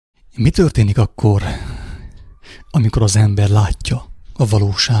Mi történik akkor, amikor az ember látja a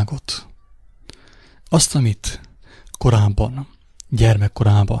valóságot? Azt, amit korábban,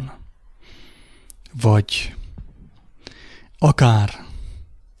 gyermekkorában, vagy akár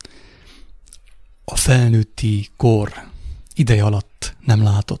a felnőtti kor ideje alatt nem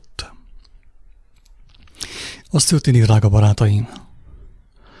látott. Az történik, drága barátaim,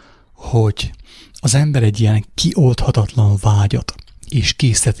 hogy az ember egy ilyen kioldhatatlan vágyat és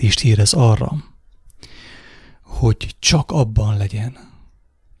késztetést érez arra, hogy csak abban legyen,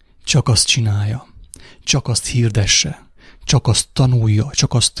 csak azt csinálja, csak azt hirdesse, csak azt tanulja,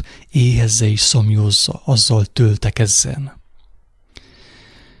 csak azt éhezze és szomjózza, azzal töltekezzen.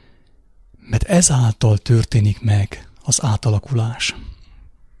 Mert ezáltal történik meg az átalakulás.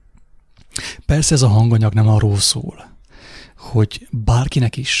 Persze ez a hanganyag nem arról szól, hogy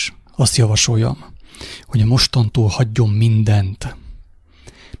bárkinek is azt javasoljam, hogy mostantól hagyjon mindent,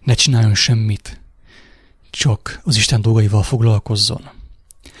 ne csináljon semmit, csak az Isten dolgaival foglalkozzon.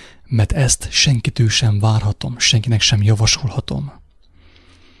 Mert ezt senkitől sem várhatom, senkinek sem javasolhatom.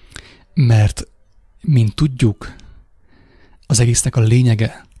 Mert, mint tudjuk, az egésznek a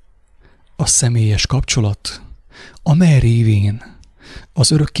lényege a személyes kapcsolat, amely révén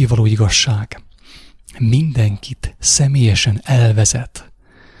az örökkévaló igazság mindenkit személyesen elvezet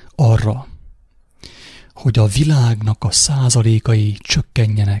arra, hogy a világnak a százalékai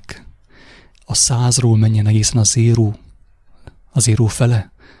csökkenjenek, a 100-ról menjen egészen a zéró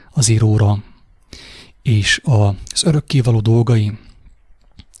fele, a zéróra, és az örökkévaló dolgai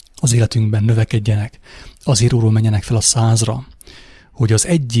az életünkben növekedjenek, a zéróról menjenek fel a 100-ra, hogy az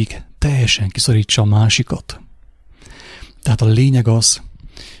egyik teljesen kiszorítsa a másikat. Tehát a lényeg az,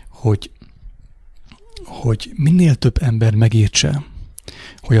 hogy minél több ember megértse,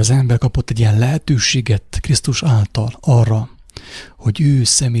 hogy az ember kapott egy ilyen lehetőséget Krisztus által arra, hogy ő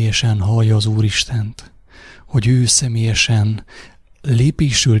személyesen hallja az Úristent, hogy ő személyesen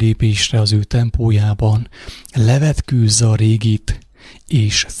lépésről lépésre az ő tempójában levetkőzze a régit,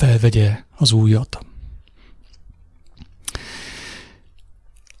 és felvegye az újat.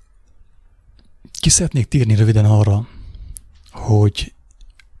 Ki szeretnék térni röviden arra, hogy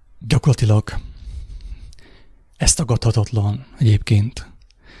gyakorlatilag ez tagadhatatlan egyébként,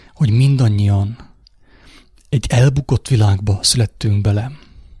 hogy mindannyian egy elbukott világba születtünk bele,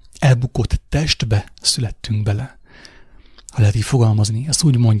 elbukott testbe születtünk bele. Ha lehet így fogalmazni, ezt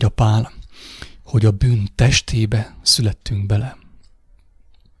úgy mondja Pál, hogy a bűn testébe születtünk bele.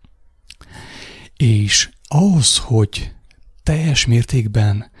 És ahhoz, hogy teljes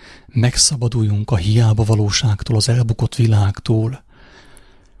mértékben megszabaduljunk a hiába valóságtól, az elbukott világtól,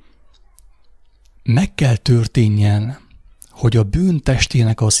 meg kell történjen, hogy a bűn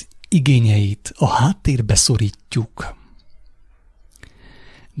testének az igényeit a háttérbe szorítjuk.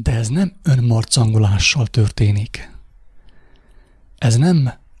 De ez nem önmarcangolással történik. Ez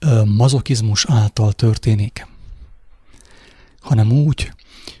nem mazokizmus által történik, hanem úgy,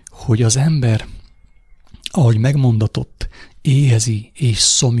 hogy az ember, ahogy megmondatott, éhezi és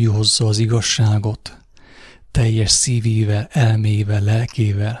szomjózza az igazságot teljes szívével, elmével,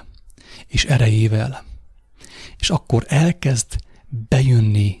 lelkével és erejével. És akkor elkezd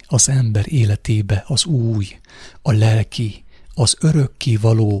bejönni az ember életébe az új, a lelki, az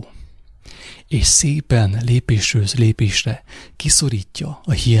örökkévaló, és szépen lépésről lépésre kiszorítja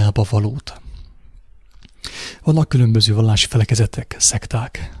a hiába valót. Vannak különböző vallási felekezetek,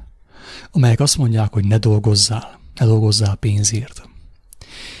 szekták, amelyek azt mondják, hogy ne dolgozzál pénzért.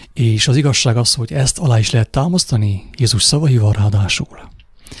 És az igazság az, hogy ezt alá is lehet támasztani Jézus szavaival ráadásul.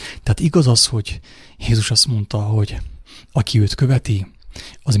 Tehát igaz az, hogy Jézus azt mondta, hogy aki őt követi,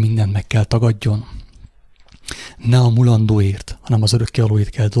 az mindent meg kell tagadjon. Ne a mulandóért, hanem az örökkévalóért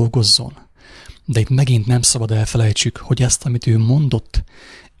kell dolgozzon. De itt megint nem szabad elfelejtsük, hogy ezt, amit ő mondott,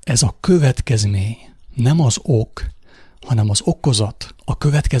 ez a következmény, nem az ok, hanem az okozat, a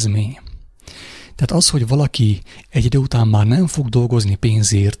következmény. Tehát az, hogy valaki egy idő után már nem fog dolgozni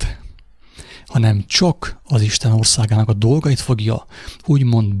pénzért, hanem csak az Isten országának a dolgait fogja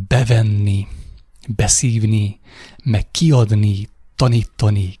úgymond bevenni, beszívni, meg kiadni,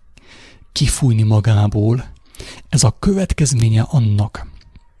 tanítani, kifújni magából, ez a következménye annak,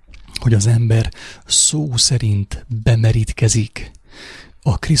 hogy az ember szó szerint bemerítkezik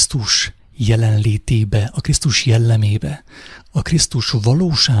a Krisztus jelenlétébe, a Krisztus jellemébe, a Krisztus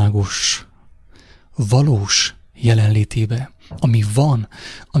valós jelenlétébe, ami van,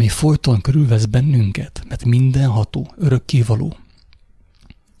 ami folyton körülvesz bennünket, mert mindenható, örökkévaló.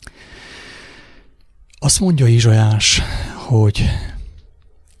 Azt mondja Ézsaiás, hogy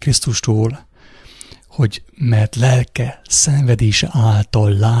Krisztustól, hogy mert lelke szenvedése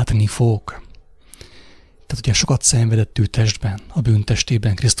által látni fog. Tehát ugye sokat szenvedett ő testben, a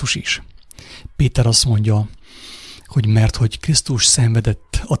bűntestében Krisztus is. Péter azt mondja, hogy mert hogy Krisztus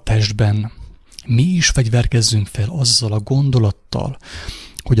szenvedett a testben, mi is fegyverkezzünk fel azzal a gondolattal,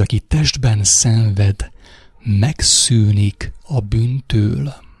 hogy aki testben szenved, megszűnik a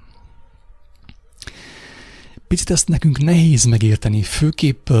bűntől. Picit ezt nekünk nehéz megérteni,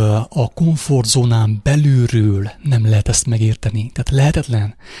 főképp a komfortzónán belülről nem lehet ezt megérteni. Tehát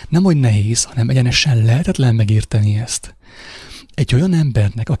lehetetlen, nem hogy nehéz, hanem egyenesen lehetetlen megérteni ezt. Egy olyan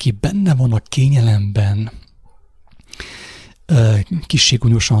embernek, aki benne van a kényelemben, kissé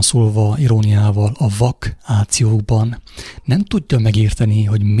gúnyosan szólva, iróniával, a vakációkban, nem tudja megérteni,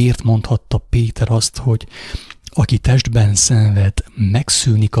 hogy miért mondhatta Péter azt, hogy aki testben szenved,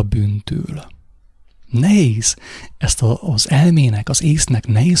 megszűnik a bűntől. Nehéz ezt az elmének, az észnek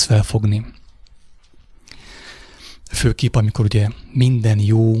nehéz felfogni. Főképp, amikor ugye minden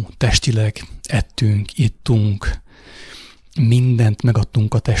jó testileg ettünk, ittunk, mindent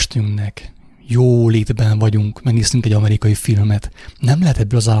megadtunk a testünknek, jó létben vagyunk, megnéztünk egy amerikai filmet, nem lehet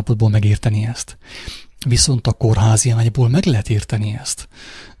ebből az állapotból megérteni ezt. Viszont a kórházi ágyból meg lehet érteni ezt.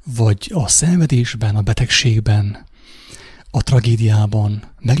 Vagy a szenvedésben, a betegségben, a tragédiában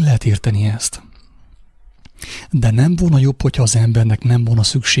meg lehet érteni ezt. De nem volna jobb, hogyha az embernek nem volna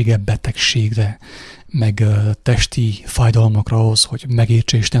szüksége betegségre, meg testi fájdalmakra ahhoz, hogy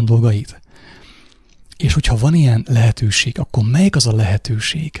megértse Isten dolgait. És hogyha van ilyen lehetőség, akkor melyik az a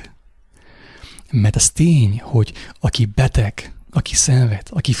lehetőség? Mert ez tény, hogy aki beteg, aki szenved,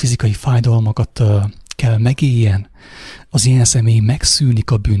 aki fizikai fájdalmakat kell megéljen, az ilyen személy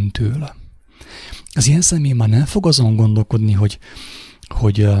megszűnik a bűntől. Az ilyen személy már nem fog azon gondolkodni,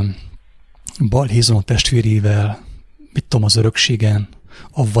 hogy balhézon a testvérével, mit tudom, az örökségen,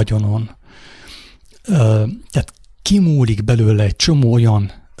 a vagyonon. Tehát kimúlik belőle egy csomó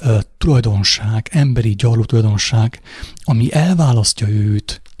olyan tulajdonság, emberi gyarló tulajdonság, ami elválasztja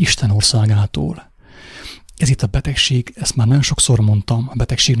őt Isten országától. Ez itt a betegség, ezt már nagyon sokszor mondtam, a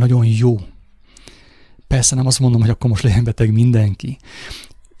betegség nagyon jó. Persze nem azt mondom, hogy akkor most legyen beteg mindenki.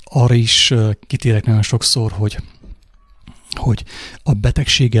 Arra is kitérek nagyon sokszor, hogy a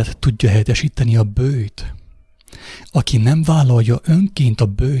betegséget tudja helyettesíteni a böjt. Aki nem vállalja önként a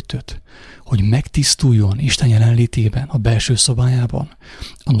böjtöt, hogy megtisztuljon Isten jelenlétében, a belső szobájában,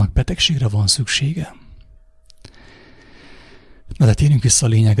 annak betegségre van szüksége. Na de térjünk vissza a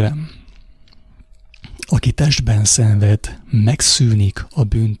lényegre. Aki testben szenved, megszűnik a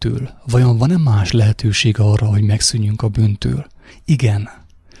bűntől. Vajon van-e más lehetőség arra, hogy megszűnjünk a bűntől? Igen.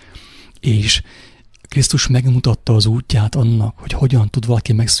 És Krisztus megmutatta az útját annak, hogy hogyan tud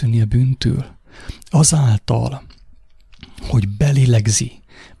valaki megszűnni a bűntől. Azáltal, hogy belélegzi,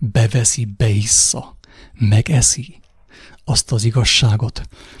 beveszi, beissza, megeszi azt az igazságot,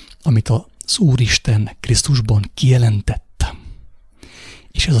 amit az Úristen Krisztusban kijelentett.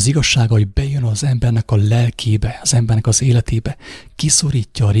 És ez az igazság, hogy bejön az embernek a lelkébe, az embernek az életébe,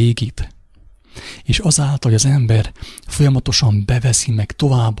 kiszorítja a régit. És azáltal, hogy az ember folyamatosan beveszi, meg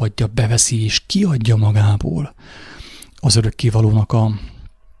továbbadja, beveszi és kiadja magából az örökkévalónak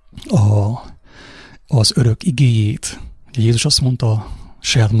az örök igéjét. Jézus azt mondta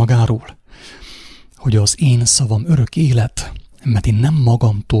saját magáról, hogy az én szavam örök élet, mert én nem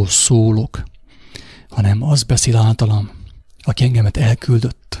magamtól szólok, hanem az beszél általam, aki engemet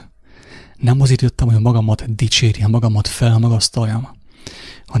elküldött. Nem azért jöttem, hogy magamat dicsérjem, magamat felmagasztaljam,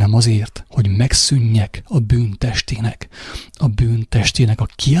 hanem azért, hogy megszűnjek a bűntestének a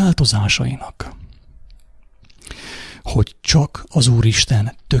kiáltozásainak. Hogy csak az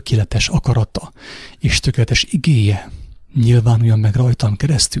Úristen tökéletes akarata és tökéletes igéje nyilvánuljon meg rajtam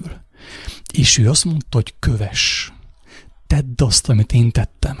keresztül. És ő azt mondta, hogy kövess, tedd azt, amit én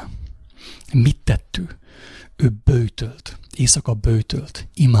tettem. Mit tett ő? Ő böjtölt, éjszaka böjtölt,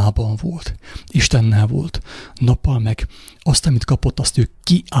 imában volt, Istennel volt, nappal meg azt, amit kapott, azt ő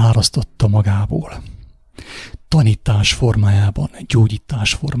kiárasztotta magából. Tanítás formájában,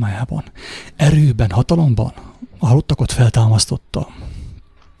 gyógyítás formájában, erőben, hatalomban, a halottakat feltámasztotta.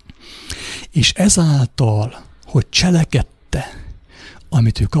 És ezáltal, hogy cselekedte,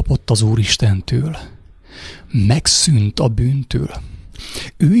 amit ő kapott az Úristentől, megszűnt a bűntől.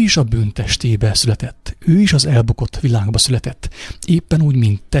 Ő is a bűntestébe született, ő is az elbukott világba született, éppen úgy,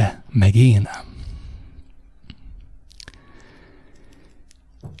 mint te, meg én.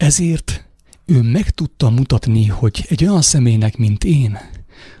 Ezért ő meg tudta mutatni, hogy egy olyan személynek, mint én,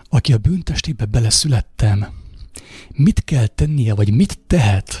 aki a bűntestébe beleszülettem, mit kell tennie, vagy mit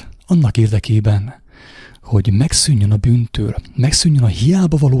tehet annak érdekében, hogy megszűnjön a bűntől, megszűnjön a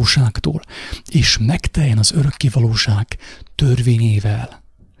hiába valóságtól, és megteljen az örökké valóság törvényével,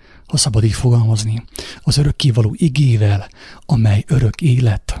 ha szabad így fogalmazni, az örökkévaló igével, amely örök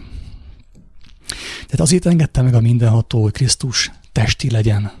élet. Tehát azért engedte meg a mindenható, hogy Krisztus testi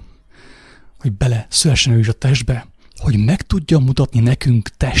legyen, hogy bele szülessen ő is a testbe, hogy meg tudja mutatni nekünk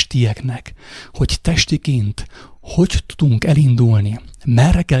testieknek, hogy testiként hogy tudunk elindulni,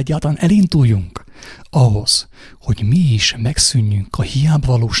 merre kell egyáltalán elinduljunk ahhoz, hogy mi is megszűnjünk a hiába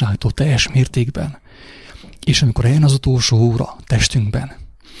valóságtól teljes mértékben. És amikor eljön az utolsó óra testünkben,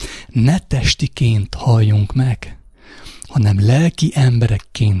 ne testiként halljunk meg, hanem lelki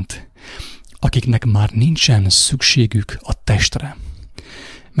emberekként, akiknek már nincsen szükségük a testre.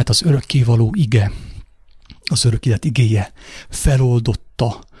 Mert az örökkévaló ige, az örök élet igéje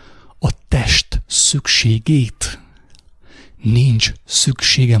feloldotta a test szükségét. Nincs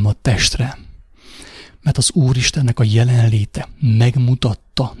szükségem a testre, mert az Úristennek a jelenléte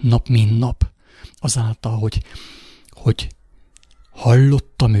megmutatta nap mint nap, azáltal, hogy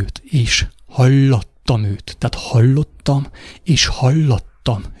hallottam őt, és hallattam őt. Tehát hallottam, és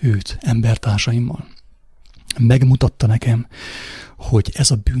hallattam őt embertársaimmal. Megmutatta nekem, hogy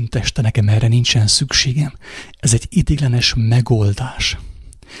ez a bűnteste, nekem erre nincsen szükségem. Ez egy ideiglenes megoldás.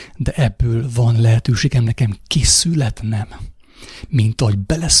 De ebből van lehetőségem nekem kiszületnem, mint ahogy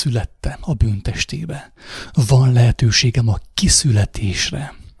beleszülettem a bűntestébe. Van lehetőségem a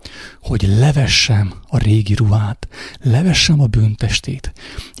kiszületésre, hogy levessem a régi ruhát, levessem a bűntestét,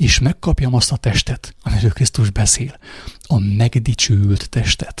 és megkapjam azt a testet, amiről Krisztus beszél, a megdicsőült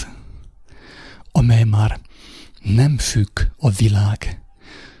testet, amely már nem függ a világ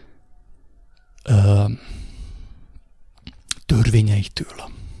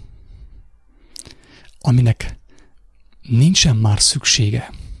törvényeitől, aminek nincsen már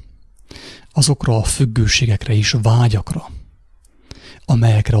szüksége azokra a függőségekre és vágyakra,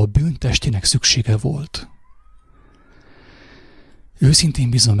 amelyekre a bűntestének szüksége volt. Őszintén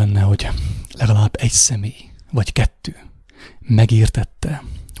bízom benne, hogy legalább egy személy, vagy kettő megértette,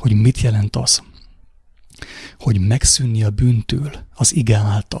 hogy mit jelent az, hogy megszűnni a bűntől az ige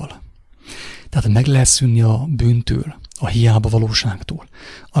által. Tehát meg lehet szűnni a bűntől, a hiába valóságtól,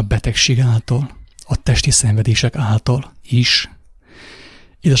 a betegség által, a testi szenvedések által is.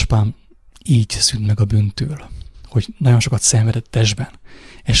 Édesapám így szűnt meg a bűntől, hogy nagyon sokat szenvedett testben,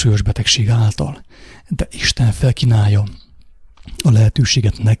 egy súlyos betegség által, de Isten felkínálja a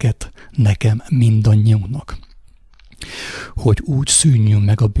lehetőséget neked, nekem, mindannyiunknak, hogy úgy szűnjünk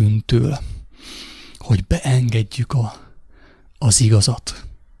meg a bűntől, hogy beengedjük az igazat,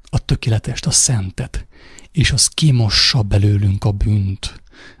 a tökéletest, a szentet, és az kimossa belőlünk a bűnt,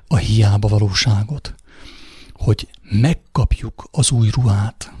 a hiába valóságot, hogy megkapjuk az új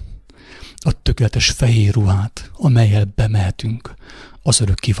ruhát, a tökéletes fehér ruhát, amellyel bemehetünk az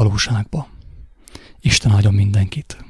örökké valóságba. Isten áldjon mindenkit!